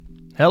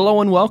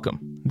Hello and welcome.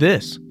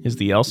 This is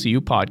the LCU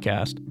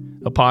Podcast,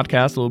 a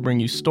podcast that will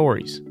bring you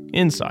stories,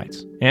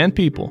 insights, and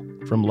people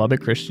from Lubbock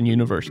Christian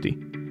University.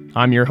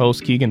 I'm your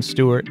host, Keegan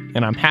Stewart,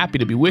 and I'm happy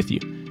to be with you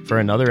for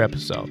another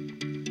episode.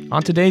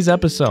 On today's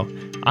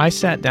episode, I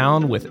sat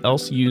down with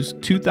LCU's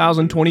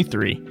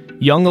 2023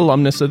 Young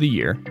Alumnus of the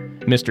Year,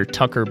 Mr.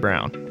 Tucker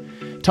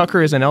Brown.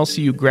 Tucker is an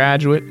LCU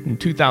graduate in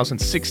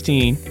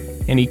 2016,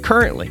 and he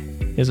currently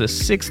is a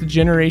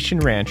sixth-generation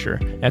rancher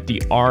at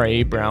the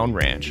R.A. Brown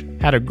Ranch.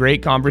 Had a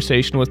great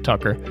conversation with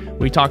Tucker.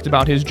 We talked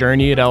about his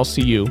journey at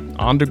LCU,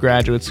 on to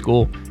graduate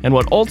school, and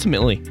what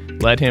ultimately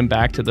led him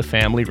back to the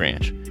family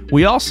ranch.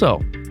 We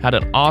also had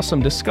an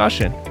awesome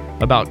discussion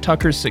about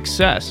Tucker's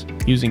success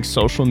using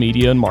social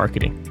media and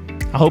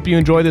marketing. I hope you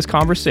enjoy this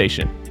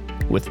conversation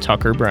with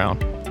Tucker Brown.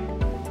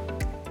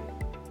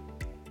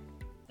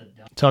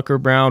 Tucker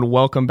Brown,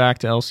 welcome back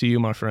to LCU,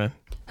 my friend.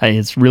 Hey,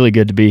 it's really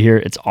good to be here.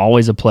 It's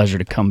always a pleasure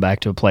to come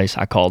back to a place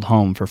I called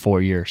home for 4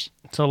 years.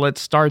 So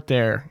let's start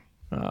there.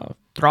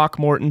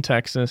 Throckmorton,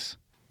 Texas.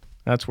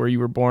 That's where you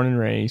were born and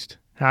raised.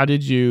 How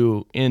did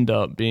you end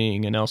up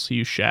being an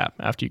LCU Shap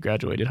after you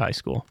graduated high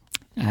school?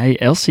 Hey,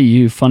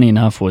 LCU, funny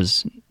enough,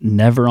 was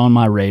never on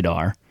my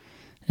radar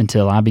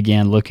until I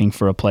began looking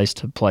for a place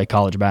to play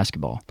college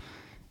basketball.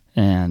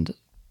 And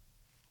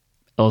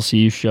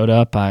LCU showed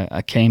up.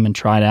 I came and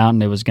tried out,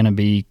 and it was going to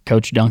be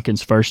Coach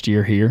Duncan's first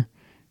year here.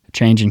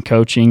 Change in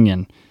coaching,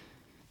 and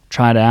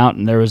tried out,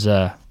 and there was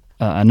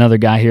another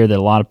guy here that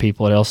a lot of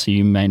people at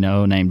LCU may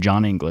know named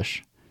John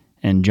English,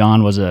 and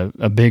John was a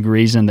big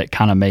reason that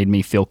kind of made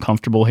me feel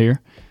comfortable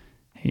here.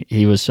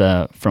 He was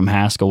from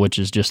Haskell, which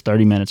is just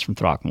 30 minutes from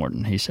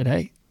Throckmorton. He said,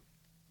 hey,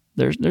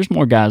 there's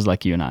more guys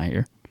like you and I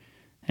here.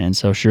 And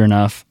so sure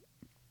enough,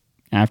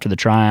 after the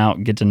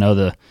tryout, get to know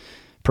the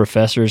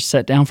professors,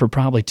 sat down for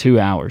probably 2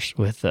 hours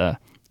with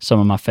some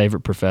of my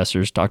favorite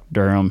professors, Dr.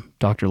 Durham,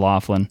 Dr.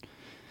 Laughlin.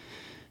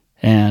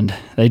 And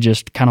they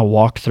just kind of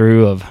walked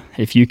through of,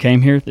 if you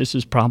came here, this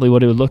is probably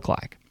what it would look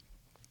like.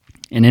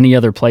 In any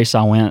other place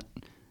I went,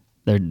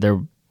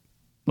 they're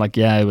like,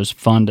 yeah, it was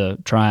fun to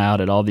try out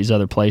at all these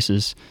other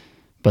places,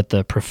 but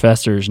the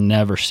professors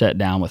never sat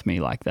down with me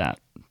like that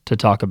to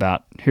talk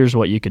about, here's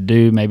what you could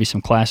do, maybe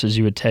some classes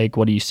you would take,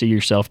 what do you see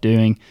yourself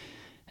doing?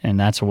 And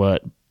that's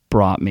what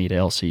brought me to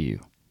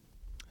LCU.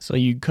 So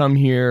you come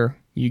here,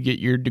 you get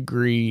your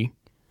degree.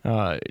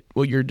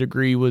 Your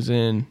degree was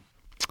in?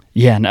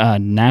 Yeah,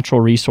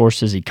 natural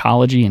resources,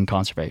 ecology, and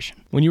conservation.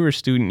 When you were a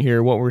student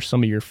here, what were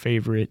some of your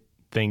favorite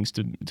things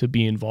to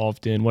be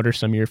involved in? What are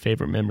some of your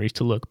favorite memories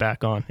to look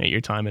back on at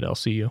your time at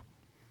LCU?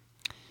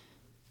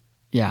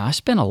 Yeah, I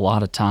spent a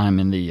lot of time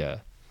in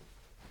the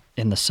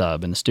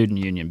student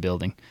union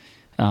building.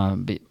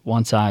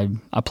 Once I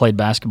played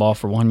basketball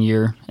for 1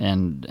 year,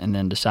 and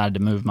then decided to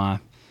move my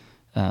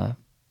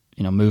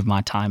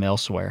time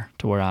elsewhere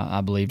to where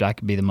I believed I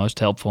could be the most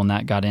helpful, and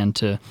that got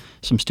into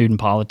some student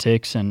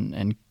politics.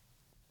 And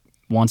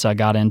once I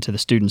got into the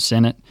student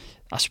senate,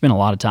 I spent a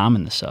lot of time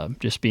in the sub,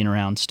 just being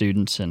around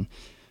students, and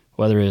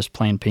whether it was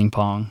playing ping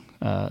pong.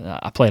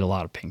 I played a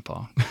lot of ping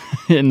pong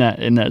in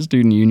that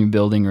student union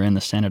building or in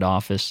the senate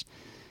office.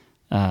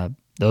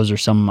 Those are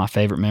some of my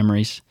favorite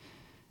memories.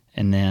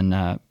 And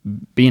then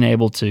being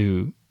able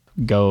to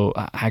go,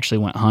 I actually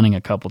went hunting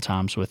a couple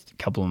times with a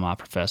couple of my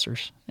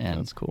professors, and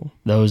that's cool.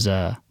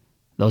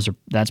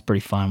 That's pretty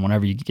fun.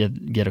 Whenever you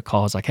get a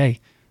call, it's like, hey,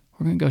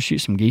 we're gonna go shoot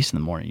some geese in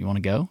the morning. You want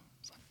to go?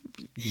 It's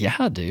like, yeah,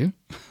 I do.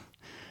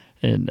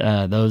 And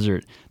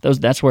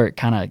that's where it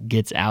kind of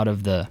gets out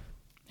of the,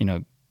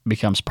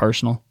 becomes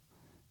personal,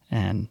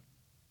 and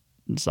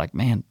it's like,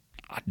 man,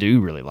 I do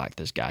really like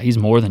this guy. He's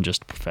more than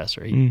just a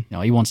professor. He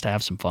wants to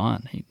have some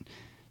fun.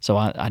 So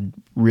I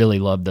really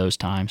loved those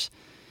times.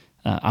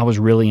 I was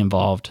really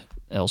involved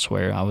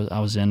elsewhere. I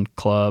was in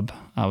club.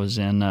 I was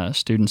in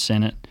student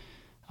senate.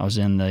 I was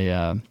in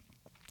the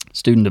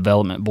student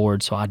development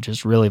board. So I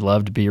just really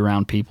loved to be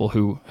around people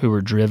who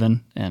were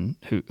driven and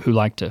who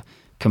like to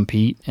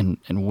compete and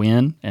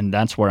win. And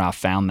that's where I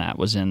found that,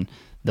 was in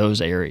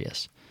those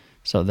areas.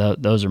 So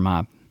those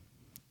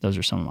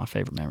are some of my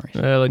favorite memories.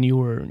 Well, and you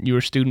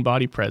were student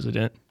body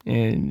president,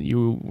 and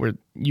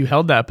you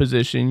held that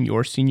position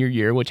your senior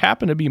year, which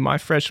happened to be my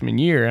freshman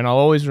year. And I'll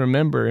always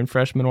remember in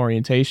freshman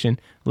orientation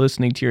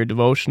listening to your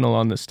devotional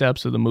on the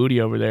steps of the Moody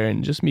over there,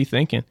 and just me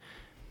thinking,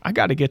 I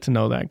got to get to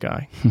know that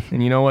guy.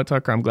 And you know what,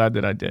 Tucker? I'm glad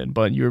that I did.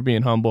 But you were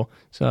being humble.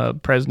 So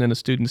president of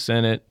student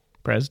senate,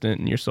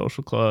 president in your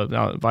social club,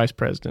 now vice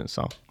president.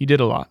 So you did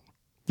a lot.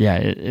 Yeah,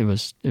 it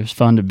was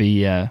fun to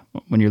be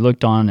when you're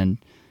looked on, and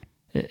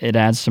it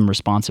adds some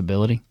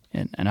responsibility,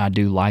 and I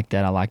do like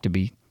that. I like to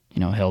be,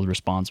 held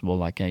responsible.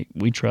 Like, hey,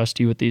 we trust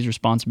you with these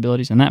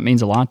responsibilities, and that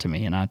means a lot to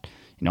me, and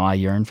I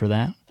yearn for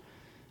that.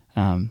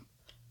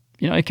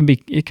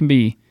 It can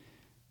be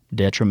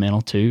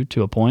detrimental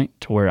to a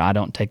point to where I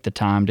don't take the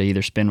time to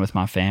either spend with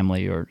my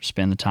family or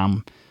spend the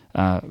time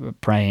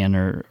praying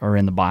or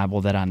in the Bible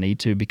that I need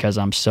to, because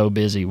I'm so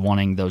busy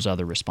wanting those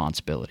other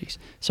responsibilities.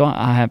 So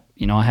I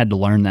had to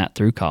learn that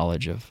through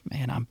college.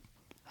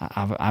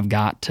 I've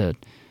got to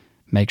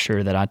make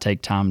sure that I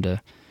take time to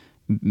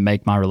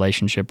make my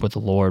relationship with the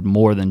Lord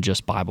more than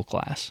just Bible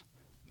class,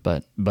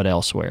 but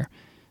elsewhere.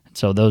 And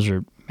so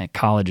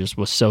colleges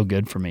was so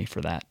good for me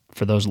for that.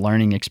 For those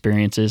learning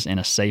experiences in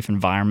a safe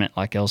environment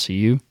like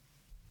LCU,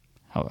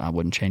 I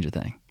wouldn't change a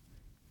thing.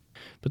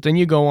 But then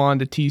you go on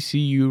to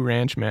TCU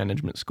Ranch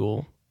Management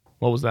School.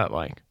 What was that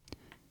like?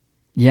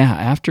 Yeah,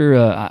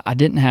 after I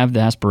didn't have the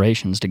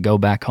aspirations to go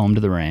back home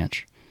to the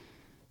ranch,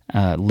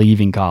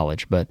 leaving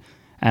college, but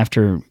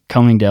after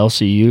coming to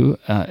LCU,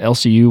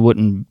 LCU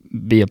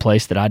wouldn't be a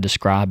place that I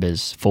describe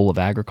as full of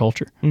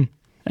agriculture.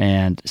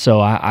 And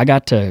so I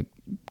got to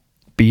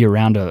be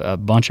around a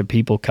bunch of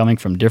people coming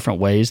from different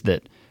ways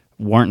that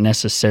weren't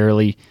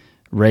necessarily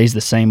raised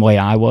the same way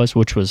I was,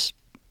 which was,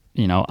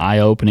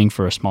 eye-opening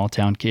for a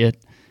small-town kid.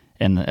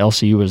 And the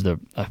LCU was a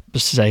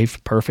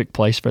safe, perfect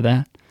place for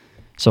that.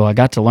 So I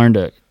got to learn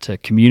to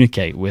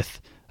communicate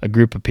with a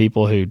group of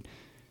people who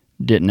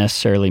didn't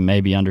necessarily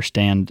maybe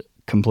understand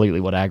completely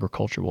what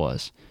agriculture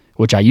was,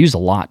 which I use a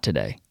lot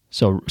today.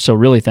 So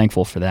really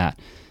thankful for that.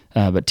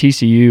 But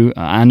TCU,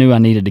 I knew I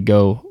needed to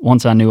go.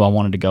 Once I knew I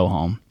wanted to go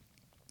home,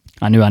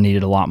 I knew I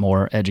needed a lot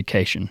more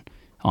education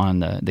on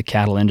the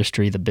cattle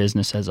industry, the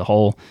business as a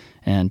whole,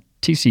 and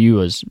TCU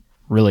was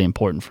really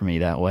important for me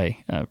that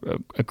way.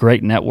 A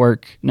great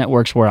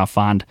networks where I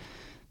find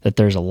that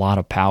there's a lot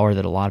of power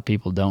that a lot of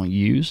people don't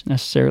use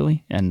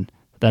necessarily, and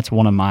that's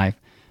one of my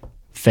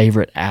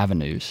favorite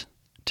avenues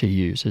to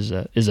use is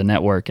a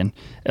network. And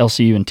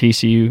LCU and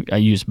TCU, I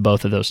use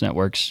both of those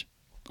networks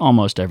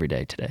almost every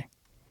day today.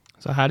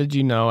 So how did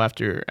you know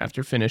after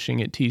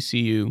finishing at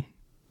TCU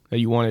that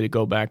you wanted to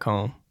go back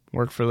home,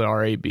 work for the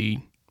RAB,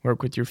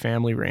 work with your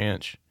family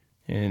ranch,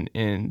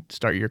 and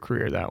start your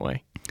career that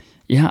way?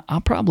 Yeah, I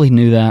probably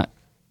knew that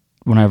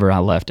whenever I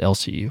left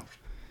LCU.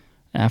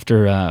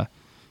 After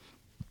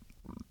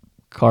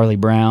Carly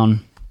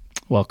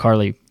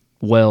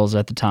Wells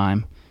at the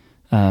time,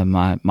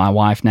 my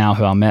wife now,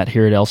 who I met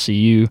here at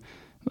LCU,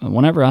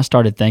 whenever I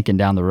started thinking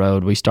down the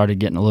road, we started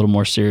getting a little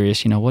more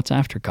serious. What's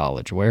after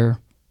college? Where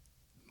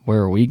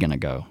are we going to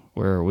go?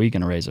 Where are we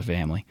going to raise a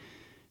family?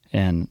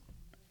 And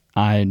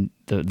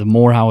the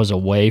more I was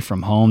away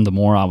from home, the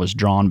more I was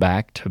drawn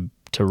back to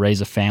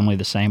raise a family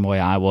the same way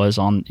I was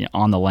on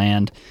the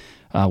land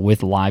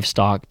with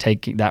livestock,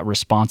 taking that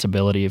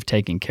responsibility of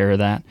taking care of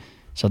that.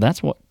 So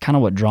that's what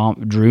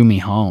drew me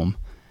home.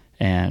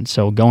 And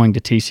so going to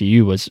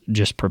TCU was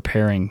just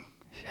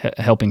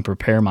helping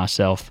prepare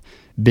myself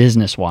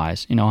business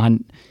wise.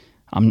 I'm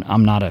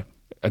not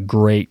a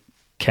great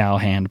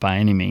cowhand by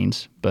any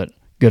means, but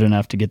good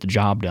enough to get the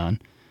job done.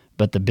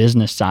 But the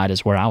business side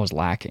is where I was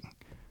lacking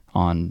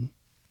on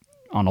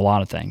a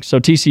lot of things.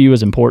 So TCU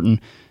is important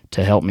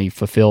to help me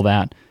fulfill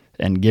that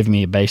and give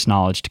me a base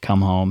knowledge to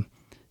come home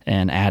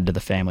and add to the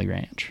family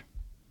ranch.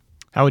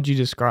 How would you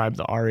describe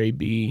the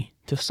RAB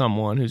to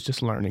someone who's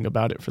just learning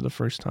about it for the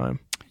first time?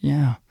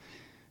 Yeah.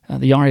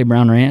 The R.A.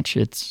 Brown Ranch,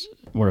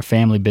 we're a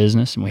family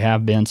business, and we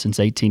have been since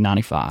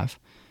 1895.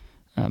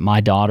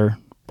 My daughter,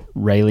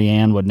 Rayleigh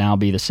Ann, would now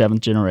be the 7th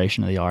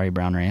generation of the R.A.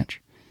 Brown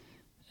Ranch.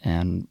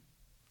 And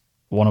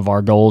one of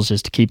our goals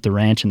is to keep the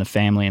ranch in the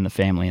family and the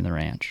family in the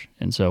ranch.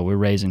 And so we're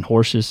raising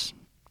horses,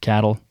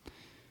 cattle,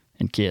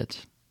 and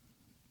kids.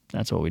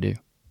 That's what we do.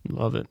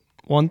 Love it.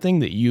 One thing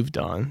that you've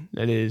done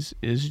that is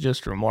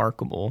just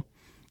remarkable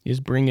is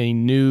bring a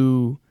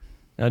new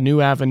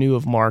avenue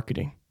of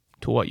marketing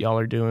to what y'all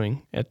are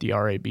doing at the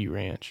RAB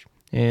Ranch.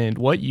 And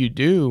what you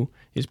do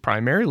is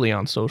primarily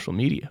on social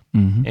media.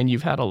 Mm-hmm. And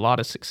you've had a lot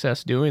of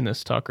success doing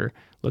this, Tucker.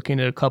 Looking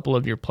at a couple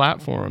of your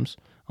platforms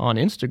on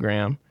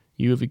Instagram,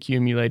 you have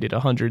accumulated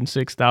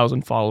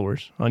 106,000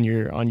 followers on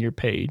your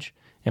page.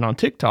 And on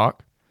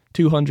TikTok,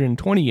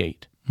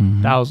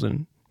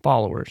 228,000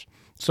 followers.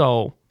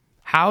 So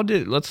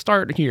let's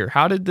start here.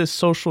 How did this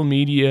social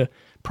media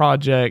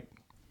project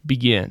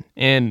begin?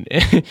 And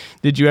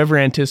did you ever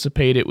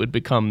anticipate it would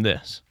become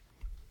this?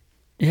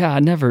 Yeah, I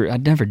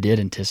never did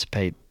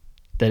anticipate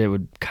that it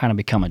would kind of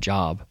become a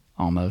job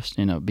almost,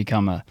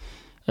 become a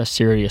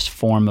serious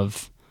form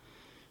of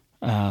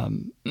a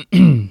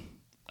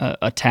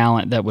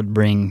talent that would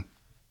bring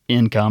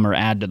income or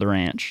add to the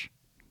ranch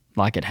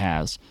like it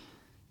has.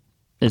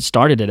 It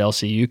started at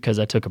LCU because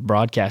I took a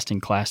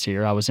broadcasting class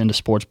here. I was into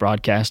sports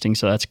broadcasting,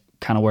 so that's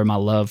kind of where my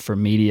love for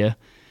media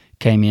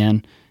came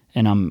in.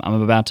 And I'm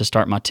about to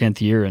start my 10th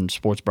year in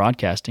sports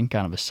broadcasting,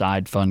 kind of a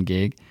side fun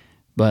gig.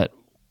 But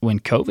when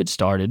COVID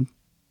started,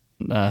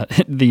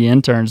 the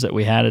interns that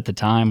we had at the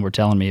time were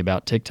telling me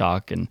about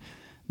TikTok and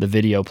the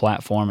video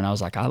platform, and I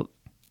was like,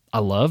 I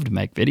love to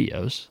make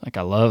videos. Like,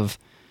 I love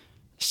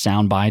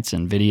sound bites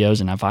and videos,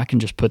 and if I can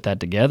just put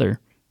that together,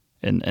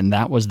 and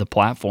that was the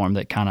platform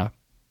that kind of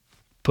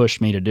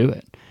pushed me to do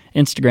it.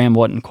 Instagram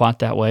wasn't quite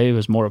that way. It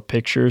was more of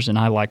pictures, and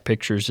I like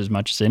pictures as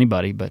much as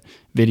anybody, but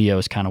video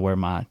is kind of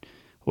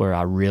where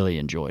I really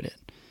enjoyed it.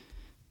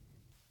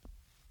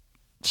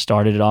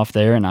 Started it off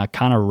there, and I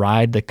kind of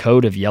ride the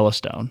code of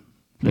Yellowstone.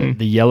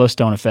 The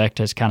Yellowstone effect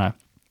has kind of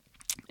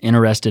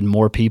interested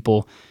more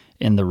people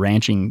in the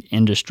ranching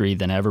industry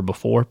than ever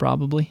before,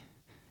 probably,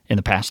 in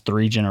the past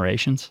 3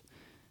 generations.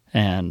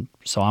 And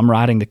so I'm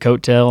riding the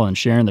coattail and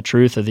sharing the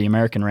truth of the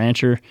American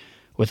rancher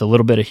with a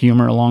little bit of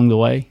humor along the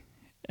way.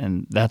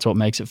 And that's what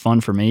makes it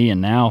fun for me. And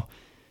now,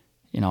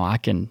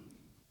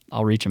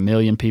 I'll reach 1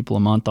 million people a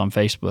month on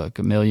Facebook,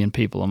 1 million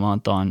people a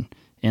month on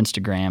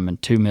Instagram,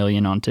 and 2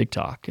 million on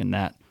TikTok. And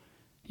that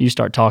you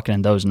start talking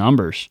in those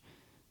numbers,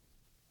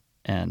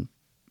 and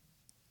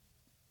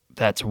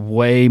that's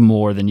way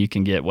more than you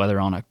can get whether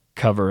on a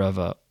cover of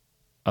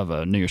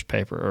a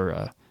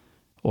newspaper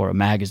or a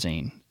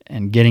magazine.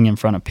 And getting in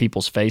front of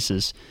people's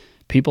faces,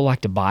 people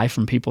like to buy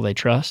from people they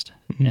trust.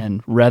 Mm-hmm.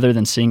 And rather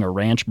than seeing a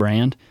ranch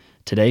brand,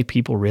 today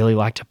people really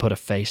like to put a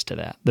face to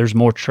that. There's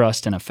more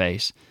trust in a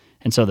face.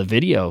 And so the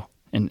video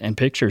and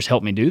pictures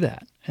help me do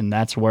that. And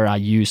that's where I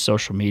use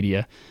social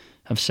media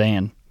of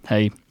saying,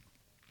 hey,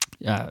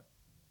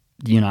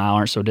 you and I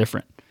aren't so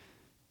different.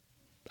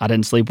 I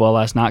didn't sleep well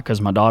last night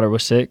because my daughter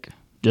was sick,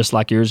 just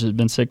like yours has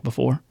been sick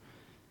before.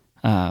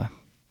 My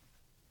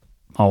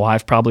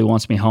wife probably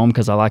wants me home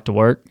because I like to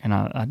work, and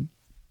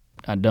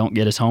I don't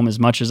get as home as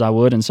much as I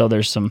would. And so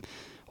there's some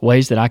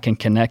ways that I can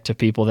connect to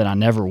people that I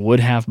never would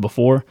have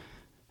before,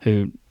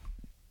 who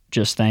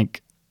just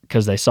think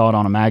because they saw it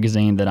on a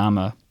magazine that I'm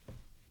a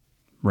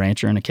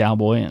rancher and a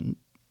cowboy. And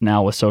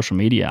now with social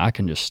media, I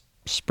can just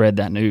spread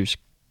that news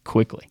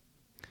quickly.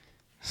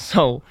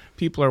 So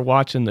people are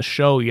watching the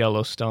show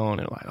Yellowstone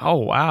and like, oh,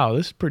 wow,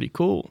 this is pretty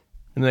cool.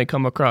 And they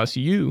come across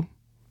you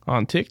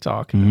on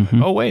TikTok. And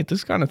Mm-hmm. oh, wait,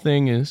 this kind of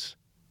thing is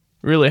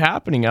really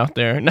happening out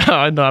there. Now,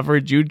 I know I've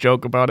heard you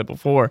joke about it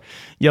before.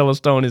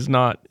 Yellowstone is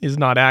not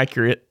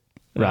accurate,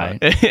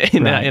 Right.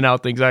 in how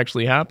things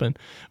actually happen.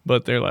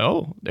 But they're like,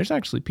 oh, there's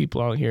actually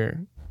people out here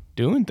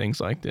doing things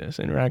like this,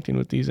 interacting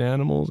with these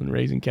animals and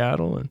raising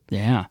cattle. And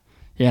yeah,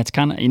 it's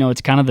kind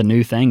of the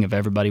new thing of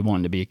everybody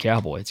wanting to be a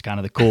cowboy. It's kind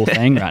of the cool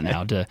thing right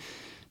now.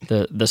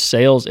 The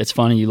sales. It's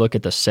funny, you look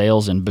at the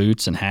sales in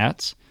boots and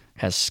hats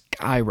has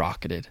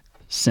skyrocketed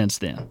since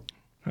then.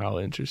 How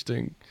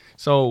interesting.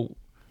 So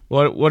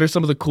what are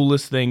some of the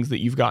coolest things that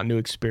you've gotten to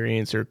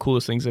experience, or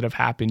coolest things that have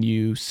happened to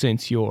you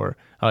since your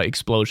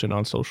explosion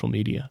on social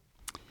media?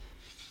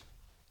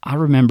 I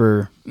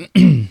remember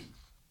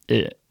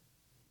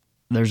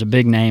there's a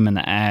big name in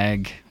the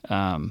ag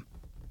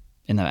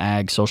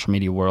social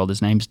media world.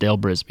 His name's Dale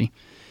Brisby.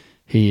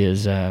 He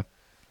is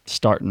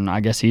starting, I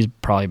guess he's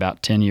probably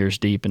about 10 years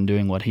deep in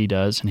doing what he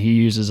does, and he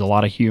uses a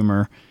lot of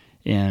humor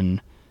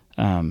in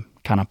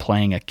kind of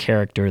playing a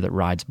character that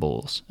rides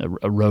bulls,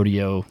 a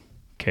rodeo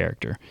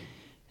character.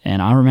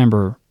 And I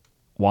remember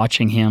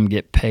watching him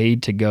get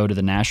paid to go to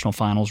the National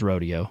Finals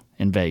Rodeo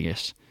in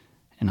Vegas,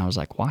 and I was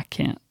like, why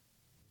can't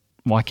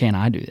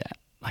I do that?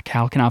 Like,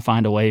 how can I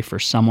find a way for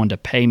someone to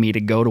pay me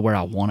to go to where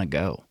I want to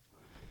go?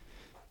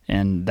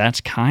 And that's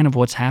kind of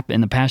what's happened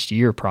in the past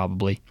year,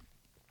 probably,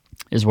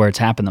 is where it's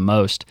happened the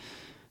most.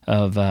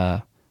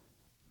 I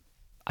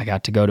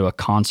got to go to a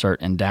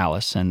concert in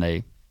Dallas,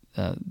 and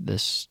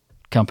this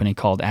company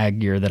called Ag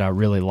Gear that I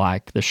really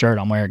like. The shirt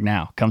I'm wearing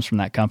now comes from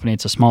that company.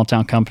 It's a small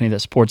town company that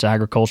supports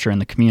agriculture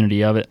and the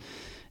community of it,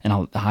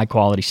 and high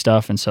quality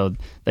stuff. And so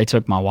they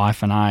took my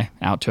wife and I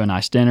out to a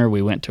nice dinner.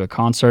 We went to a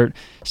concert,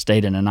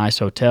 stayed in a nice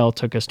hotel,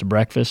 took us to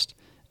breakfast,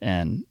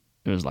 and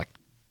it was like,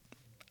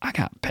 I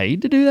got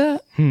paid to do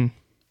that?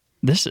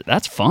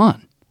 That's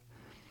fun.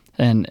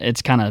 And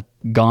it's kind of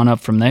gone up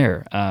from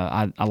there.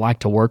 I like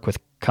to work with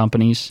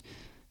companies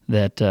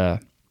that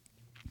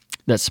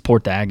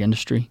support the ag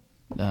industry.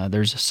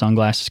 There's a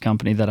sunglasses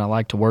company that I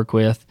like to work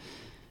with,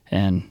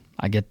 and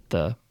I get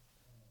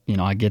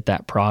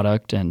that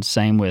product. And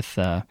same with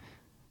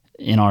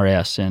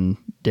NRS in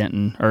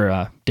Denton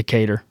or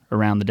Decatur,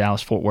 around the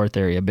Dallas-Fort Worth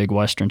area, a big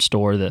Western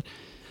store that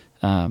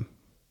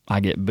I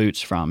get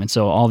boots from. And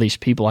so all these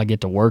people I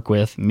get to work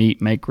with,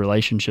 meet, make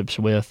relationships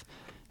with,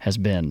 has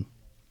been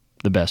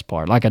the best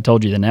part. Like I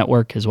told you, the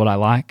network is what I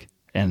like,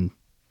 and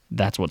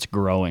that's what's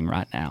growing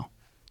right now.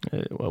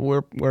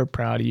 Well, we're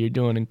proud of you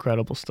doing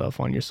incredible stuff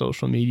on your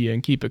social media,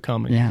 and keep it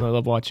coming. Yeah. I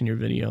love watching your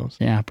videos.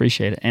 Yeah, I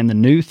appreciate it. And the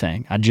new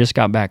thing, I just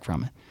got back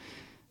from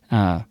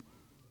it.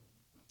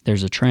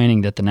 There's a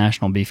training that the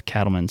National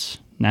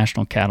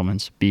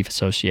Cattlemen's Beef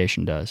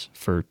Association does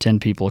for 10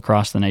 people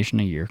across the nation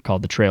a year,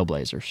 called the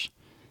Trailblazers.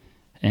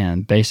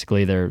 And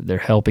basically they're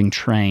helping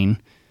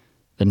train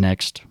the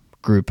next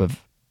group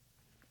of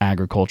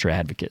agriculture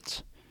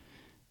advocates.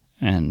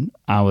 And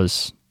I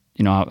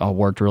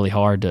worked really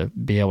hard to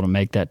be able to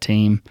make that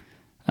team.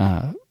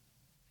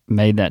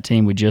 Made that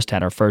team. We just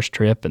had our first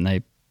trip, and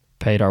they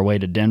paid our way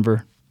to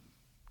Denver,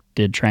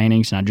 did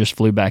trainings, and I just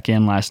flew back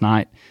in last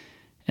night.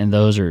 And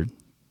those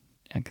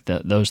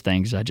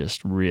things I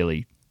just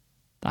really,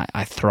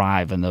 I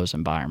thrive in those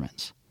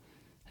environments,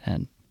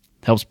 and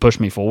helps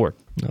push me forward.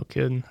 No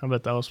kidding. I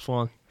bet that was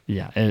fun.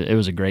 Yeah, it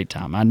was a great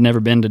time. I'd never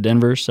been to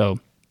Denver, so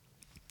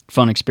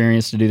fun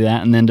experience to do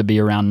that, and then to be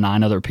around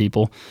 9 other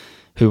people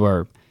who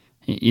are,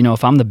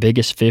 if I'm the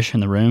biggest fish in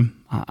the room,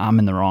 I'm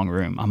in the wrong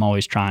room. I'm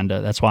always trying to.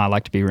 That's why I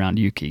like to be around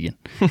you, Keegan.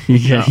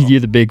 You're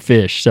the big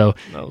fish. So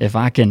if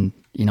I can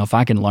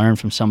learn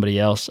from somebody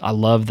else, I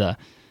love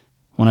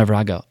whenever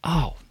I go,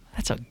 oh,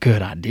 that's a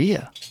good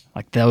idea.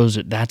 Like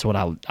that's what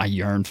I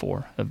yearn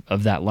for,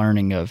 of that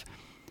learning of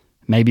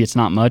maybe it's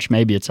not much,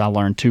 maybe it's I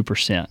learned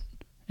 2%,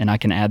 and I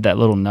can add that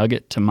little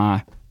nugget to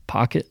my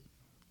pocket.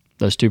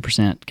 Those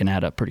 2% can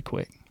add up pretty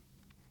quick.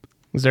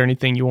 Is there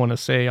anything you want to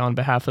say on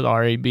behalf of the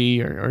RAB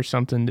or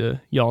something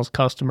to y'all's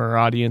customer or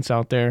audience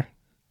out there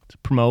to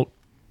promote?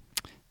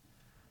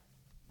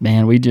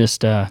 Man, we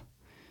just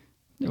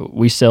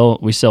we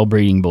sell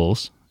breeding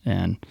bulls,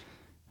 and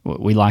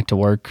we like to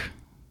work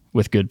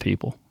with good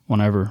people.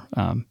 Whenever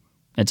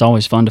it's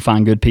always fun to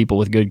find good people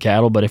with good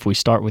cattle, but if we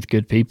start with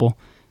good people,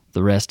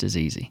 the rest is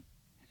easy.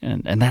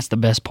 And that's the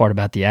best part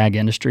about the ag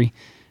industry,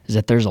 is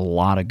that there's a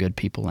lot of good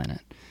people in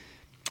it.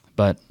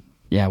 But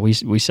yeah, we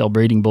sell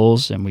breeding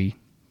bulls, and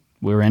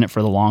we're in it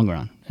for the long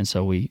run. And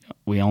so we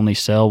only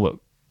sell what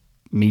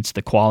meets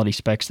the quality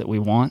specs that we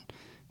want,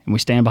 and we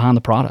stand behind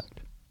the product.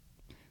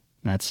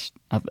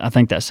 I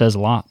think that says a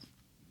lot.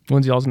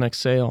 When's y'all's next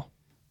sale?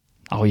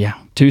 Oh yeah,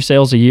 2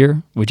 sales a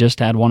year. We just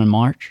had one in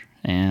March,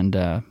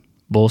 and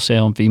bull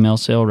sale and female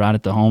sale right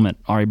at the home at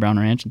R.E. Brown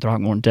Ranch in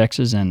Throckmorton,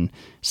 Texas, and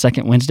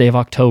second Wednesday of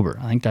October.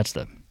 I think that's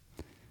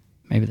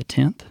maybe the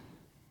 10th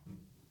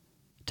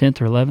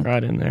or 11th.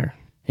 Right in there.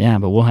 Yeah,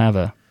 but we'll have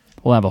a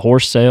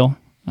horse sale.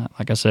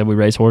 Like I said, we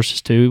raise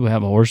horses too. We'll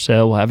have a horse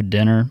sale. We'll have a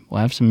dinner.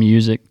 We'll have some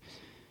music.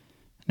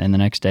 And then the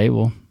next day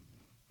we'll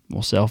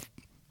sell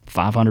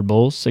 500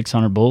 bulls,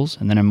 600 bulls,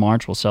 and then in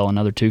March we'll sell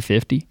another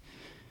 250.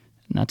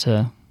 And it's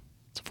a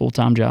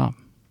full-time job.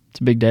 It's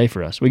a big day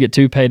for us. We get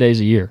 2 paydays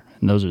a year,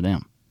 and those are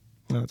them.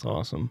 That's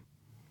awesome.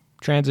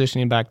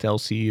 Transitioning back to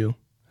LCU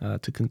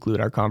to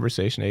conclude our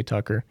conversation,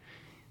 Tucker,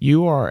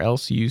 you are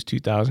LCU's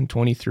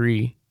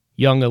 2023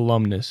 Young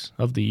Alumnus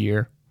of the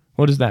Year.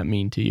 What does that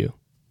mean to you?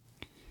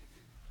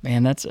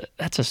 Man, that's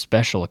a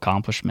special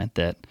accomplishment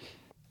that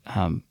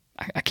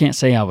I can't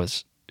say I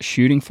was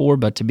shooting for,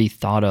 but to be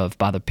thought of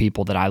by the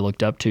people that I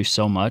looked up to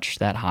so much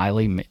that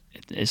highly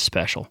is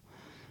special.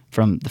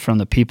 From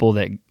the people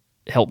that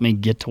helped me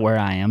get to where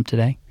I am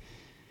today.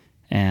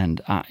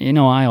 And,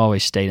 I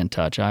always stayed in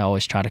touch. I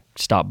always try to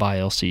stop by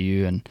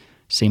LCU and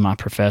see my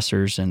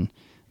professors and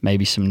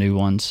maybe some new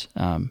ones.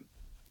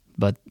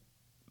 But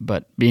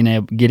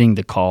getting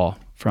the call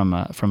from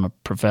a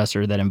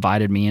professor that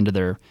invited me into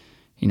their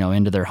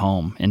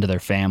home, into their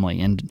family,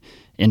 and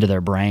into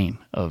their brain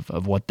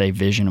of what they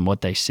vision and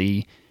what they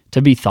see,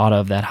 to be thought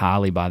of that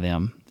highly by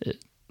them,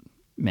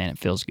 it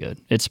feels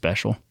good. It's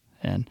special.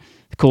 And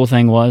the cool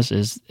thing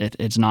is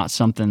it's not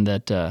something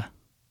that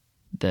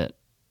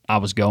I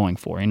was going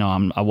for.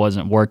 I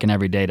wasn't working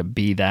every day to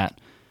be that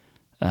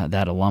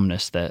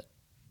alumnus that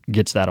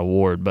gets that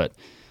award, but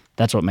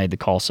that's what made the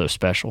call so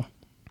special.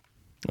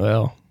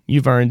 Well,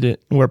 you've earned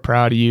it. We're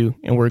proud of you,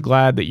 and we're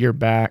glad that you're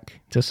back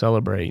to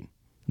celebrate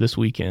this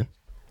weekend.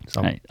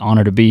 So, hey,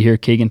 honor to be here,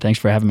 Keegan. Thanks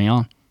for having me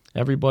on.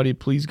 Everybody,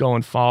 please go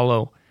and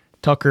follow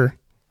Tucker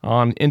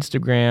on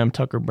Instagram,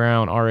 Tucker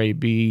Brown,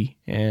 RAB,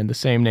 and the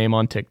same name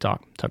on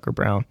TikTok, Tucker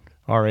Brown,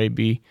 RAB.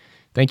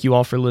 Thank you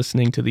all for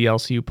listening to the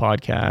LCU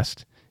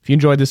podcast. If you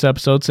enjoyed this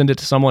episode, send it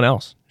to someone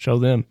else. Show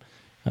them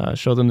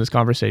this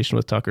conversation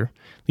with Tucker.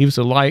 Leave us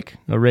a like,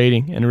 a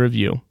rating, and a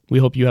review. We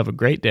hope you have a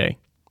great day.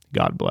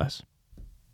 God bless.